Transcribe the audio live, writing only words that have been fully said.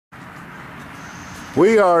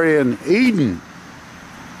We are in Eden,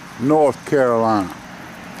 North Carolina.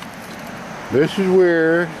 This is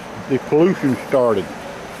where the pollution started.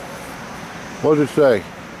 What does it say?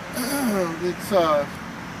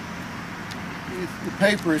 The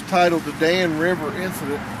paper is titled "The Dan River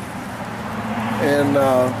Incident," and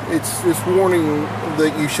it's this warning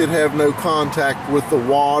that you should have no contact with the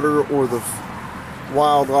water or the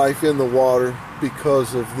wildlife in the water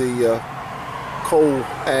because of the coal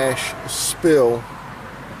ash spill.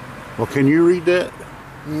 Well, can you read that?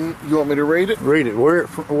 You want me to read it? Read it. Where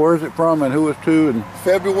is it from and who it's to? And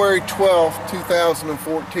February 12th,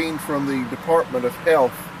 2014, from the Department of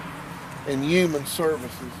Health and Human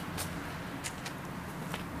Services.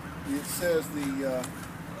 It says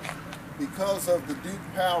because of the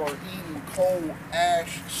Duke Power Eden coal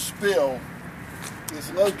ash spill is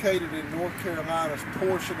located in North Carolina's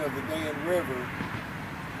portion of the Dan River,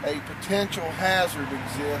 a potential hazard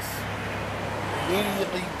exists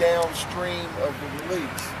immediately downstream of the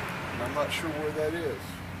release. And I'm not sure where that is.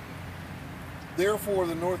 Therefore,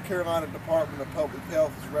 the North Carolina Department of Public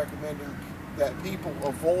Health is recommending that people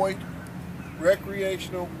avoid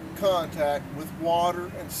recreational contact with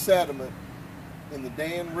water and sediment in the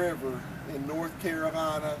Dan River in North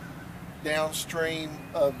Carolina downstream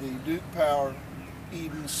of the Duke Power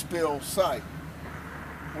Eden spill site.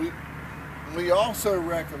 We also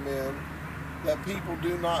recommend that people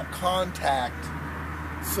do not contact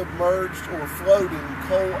submerged or floating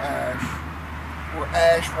coal ash or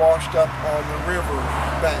ash washed up on the river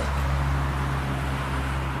bank.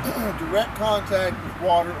 Direct contact with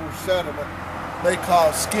water or sediment may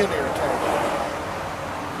cause skin irritation.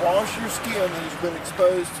 Wash your skin that has been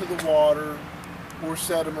exposed to the water or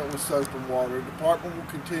sediment with soap and water. The department will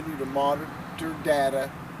continue to monitor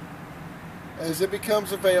data as it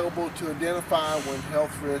becomes available to identify when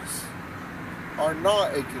health risks are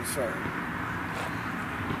not a concern.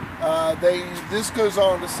 This goes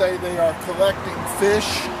on to say they are collecting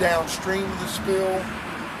fish downstream of the spill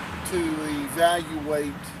to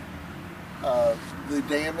evaluate the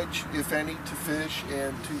damage, if any, to fish,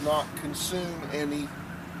 and to not consume any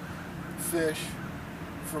fish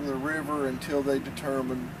from the river until they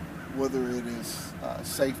determine whether it is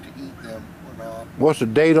safe to eat them or not. what's the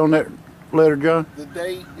date on that letter, John? The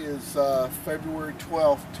date is February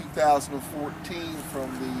 12th, 2014, from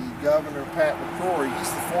the Governor, Pat McCrory. He's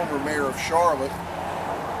the former mayor of Charlotte. And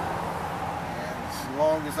as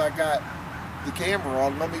long as I got the camera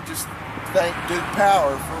on, let me just thank Duke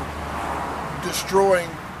Power for destroying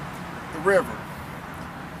the river.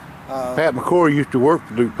 Pat McCrory used to work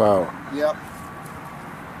for Duke Power. Yep.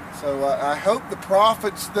 So I hope the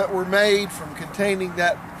profits that were made from containing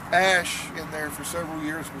that ash in there for several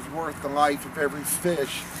years was worth the life of every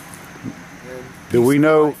fish. Do we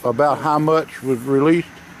know about how much was released?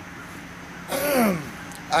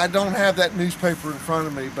 I don't have that newspaper in front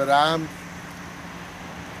of me, but I'm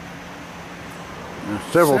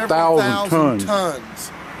Several thousand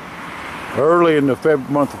tons. Early in the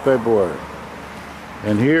month of February.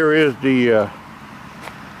 And here is the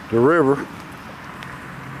river.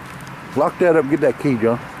 Lock that up, get that key,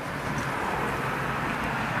 John.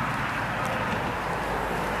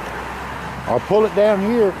 I'll pull it down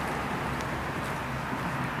here.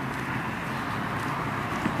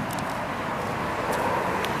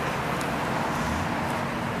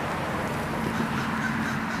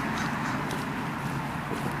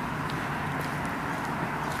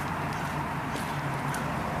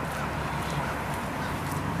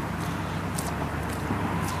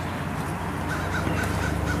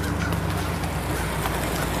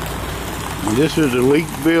 This is the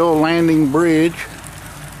Leaksville Landing Bridge.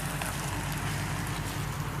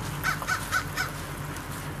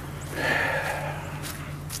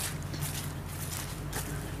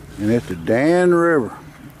 And it's the Dan River,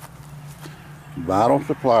 vital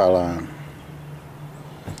supply line.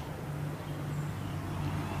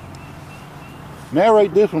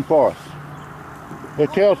 Narrate this one for us.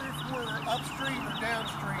 It tells. Upstream or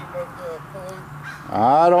downstream of the pollution?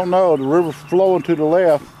 I don't know. The river's flowing to the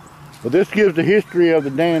left. But this gives the history of the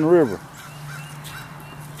Dan River.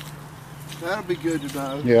 That'll be good to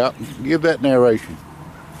know. Yeah, give that narration.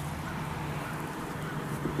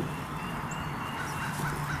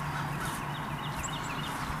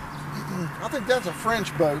 I think that's a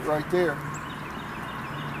French boat right there.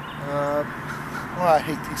 I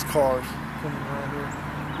hate these cars coming around here.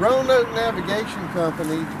 Roanoke Navigation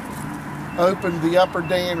Company opened the Upper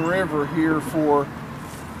Dan River here for,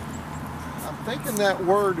 I'm thinking that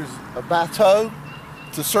word is a bateau.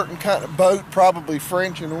 It's a certain kind of boat, probably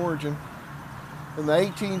French in origin. In the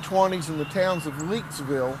 1820s in the towns of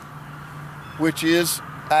Leaksville, which is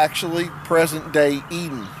actually present-day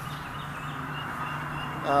Eden.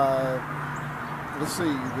 Let's see,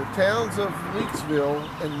 the towns of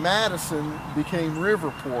Leaksville and Madison became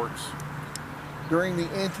river ports. During the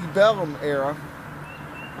antebellum era,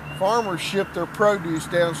 farmers shipped their produce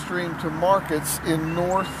downstream to markets in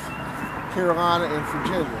North Carolina and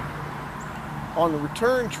Virginia. On the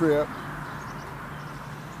return trip,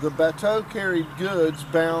 the bateau carried goods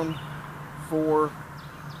bound for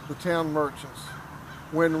the town merchants.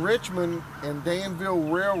 When Richmond and Danville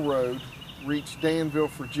Railroad reached Danville,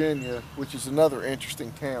 Virginia, which is another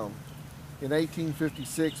interesting town, in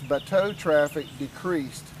 1856, bateau traffic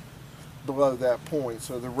decreased below that point.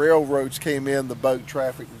 So the railroads came in, the boat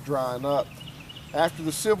traffic was drying up. After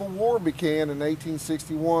the Civil War began in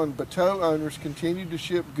 1861, bateau owners continued to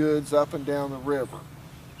ship goods up and down the river.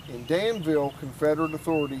 In Danville, Confederate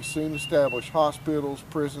authorities soon established hospitals,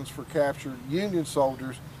 prisons for captured Union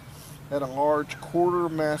soldiers, and a large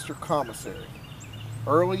quartermaster commissary.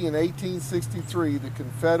 Early in 1863, the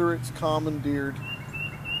Confederates commandeered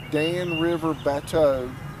Dan River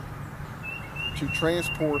Bateau to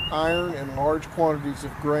transport iron and large quantities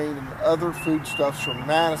of grain and other foodstuffs from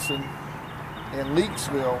Madison and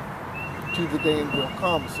Leaksville to the Danville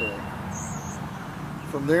commissary.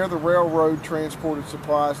 From there, the railroad transported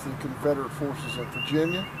supplies to the Confederate forces in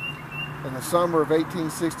Virginia. In the summer of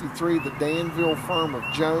 1863, the Danville firm of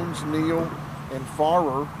Jones, Neal, and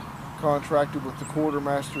Farrer contracted with the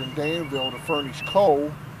quartermaster in Danville to furnish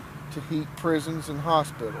coal to heat prisons and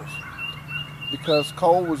hospitals. Because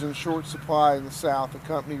coal was in short supply in the South, the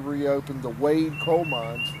company reopened the Wade coal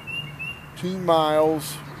mines 2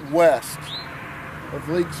 miles west of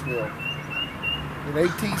Leaksville. In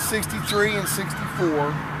 1863 and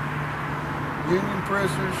 64, Union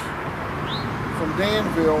prisoners from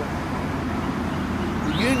Danville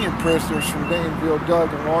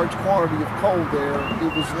dug a large quantity of coal there.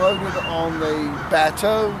 It was loaded on the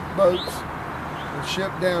bateau boats and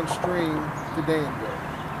shipped downstream to Danville.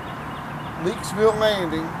 Leaksville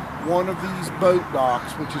Landing, one of these boat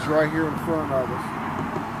docks, which is right here in front of us,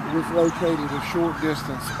 was located a short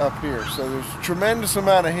distance up here. So there's a tremendous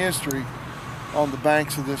amount of history on the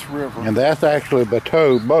banks of this river. And that's actually a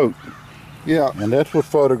bateau boat. Yeah. And this was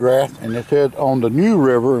photographed, and it said on the New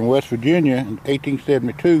River in West Virginia in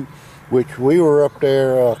 1872, which we were up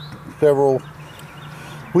there several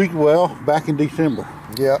weeks, well, back in December.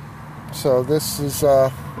 Yep. So this is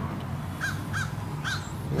a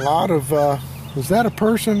lot of, is that a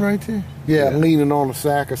person right there? Yeah, leaning on a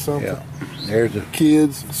sack or something. Yeah. There's the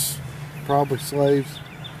kids, probably slaves.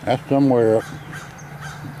 That's somewhere up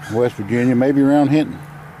in West Virginia, maybe around Hinton.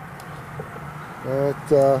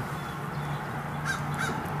 But,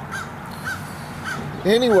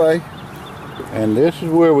 anyway. And this is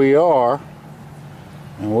where we are,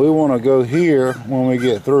 and we want to go here when we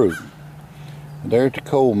get through. There's the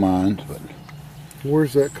coal mines. But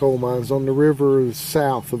where's that coal mines? On the river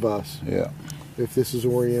south of us. Yeah. If this is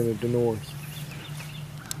oriented to north.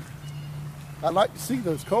 I'd like to see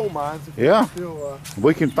those coal mines. If yeah. Still,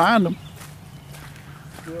 we can find them.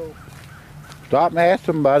 Still. Stop and ask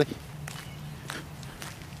somebody.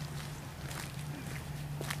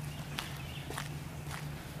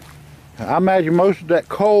 I imagine most of that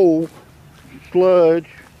coal sludge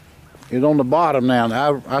is on the bottom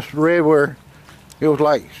now. I read where it was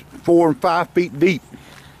like 4 and 5 feet deep.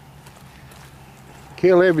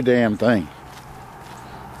 Kill every damn thing.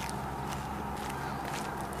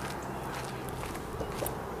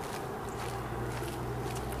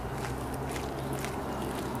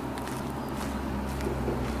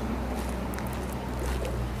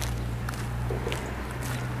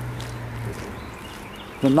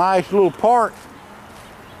 It's a nice little park.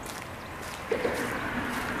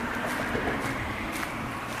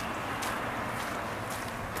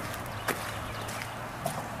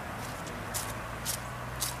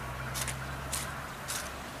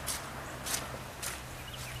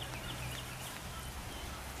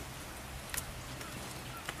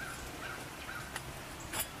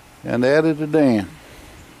 And that is the dam.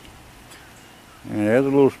 And there's a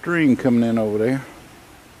little stream coming in over there.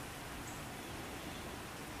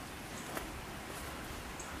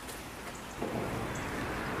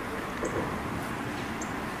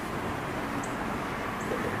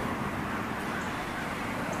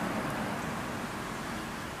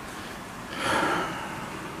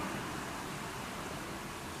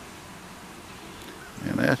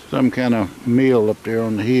 And that's some kind of mill up there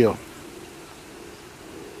on the hill.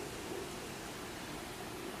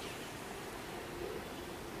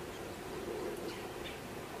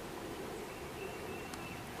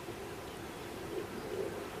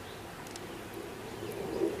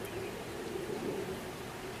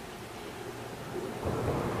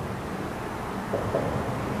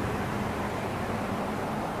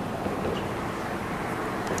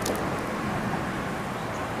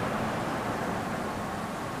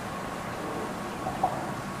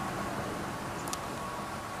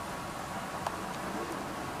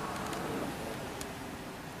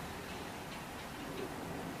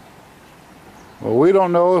 Well, we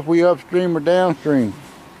don't know if we upstream or downstream,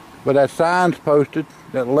 but that sign's posted,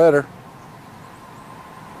 that letter.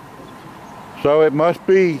 So it must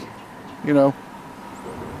be, you know,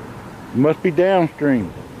 it must be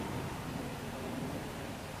downstream.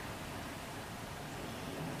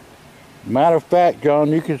 Matter of fact, John,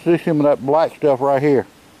 you can see some of that black stuff right here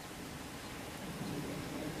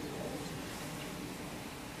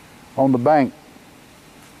on the bank.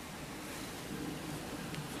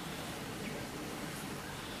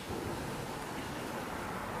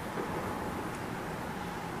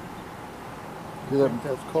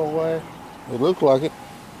 That's coal ash? It looks like it.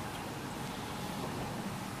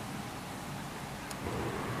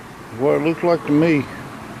 What it looks like to me.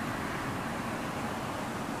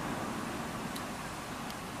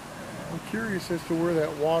 I'm curious as to where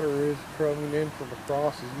that water is coming in from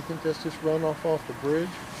across. Do you think that's just runoff off the bridge?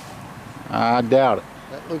 I doubt it.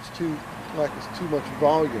 That looks like it's too much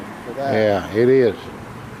volume for that. Yeah, it is.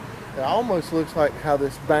 It almost looks like how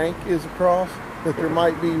this bank is across, that there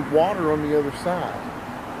might be water on the other side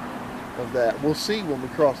of that. We'll see when we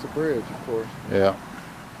cross the bridge, of course. Yeah.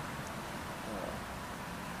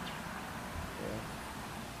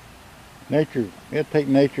 Nature, it'll take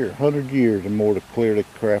nature 100 years or more to clear the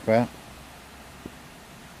crap out.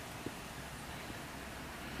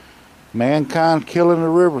 Mankind's killing the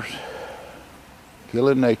rivers,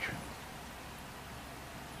 killing nature.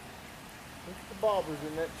 Look at the bobbers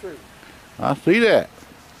in that tree. I see that.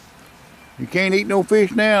 You can't eat no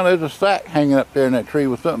fish now. There's a sack hanging up there in that tree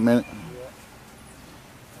with something in it. Yeah.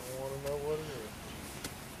 I want to know what it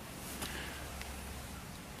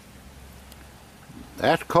is.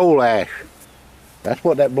 That's coal ash. That's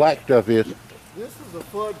what that black stuff is. This is a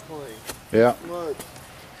floodplain. Yeah. Floods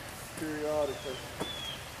periodically.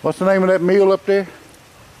 What's the name of that meal up there? I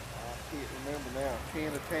can't remember now.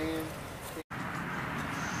 Can of Tan.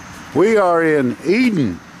 We are in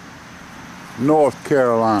Eden, North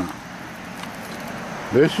Carolina.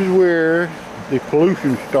 This is where the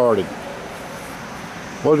pollution started.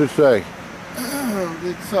 What does it say?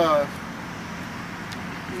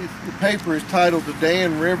 The paper is titled "The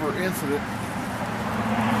Dan River Incident,"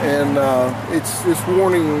 and it's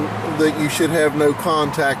warning that you should have no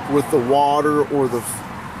contact with the water or the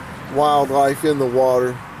wildlife in the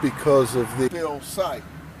water because of the spill site.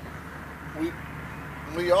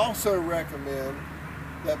 We also recommend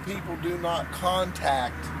that people do not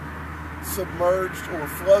contact submerged or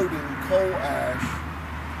floating coal ash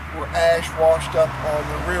or ash washed up on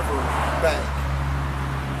the river bank.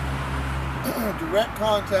 Direct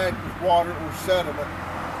contact with water or sediment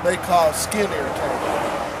may cause skin irritation.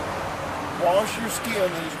 Wash your skin that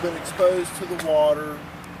has been exposed to the water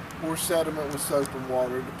or sediment with soap and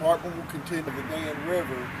water. The department will continue the Dan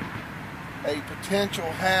River. A potential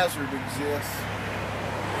hazard exists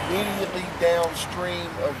immediately downstream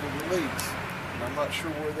of the release. And I'm not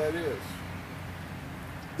sure where that is.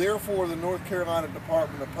 Therefore, the North Carolina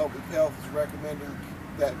Department of Public Health is recommending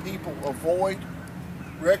that people avoid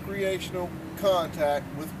recreational contact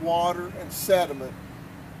with water and sediment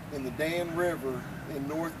in the Dan River in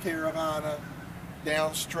North Carolina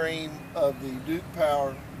downstream of the Duke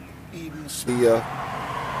Power Eden the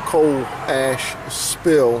coal ash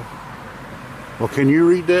spill. Well, can you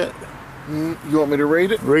read that? You want me to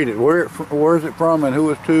read it? Read it. Where is it from and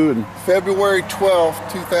who it's to? And February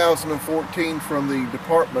 12th, 2014, from the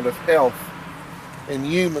Department of Health and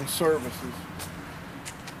Human Services.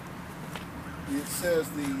 It says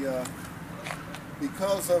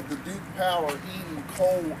because of the Duke Power Eden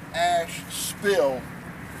coal ash spill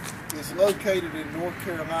is located in North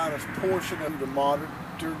Carolina's portion of the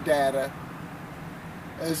monitor data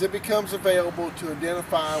as it becomes available to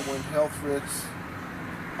identify when health risks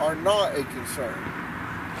are not a concern.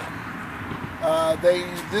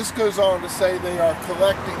 This goes on to say they are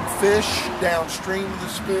collecting fish downstream of the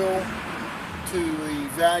spill to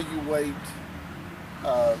evaluate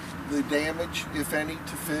the damage, if any,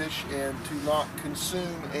 to fish, and to not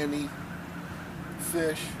consume any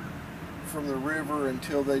fish from the river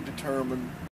until they determine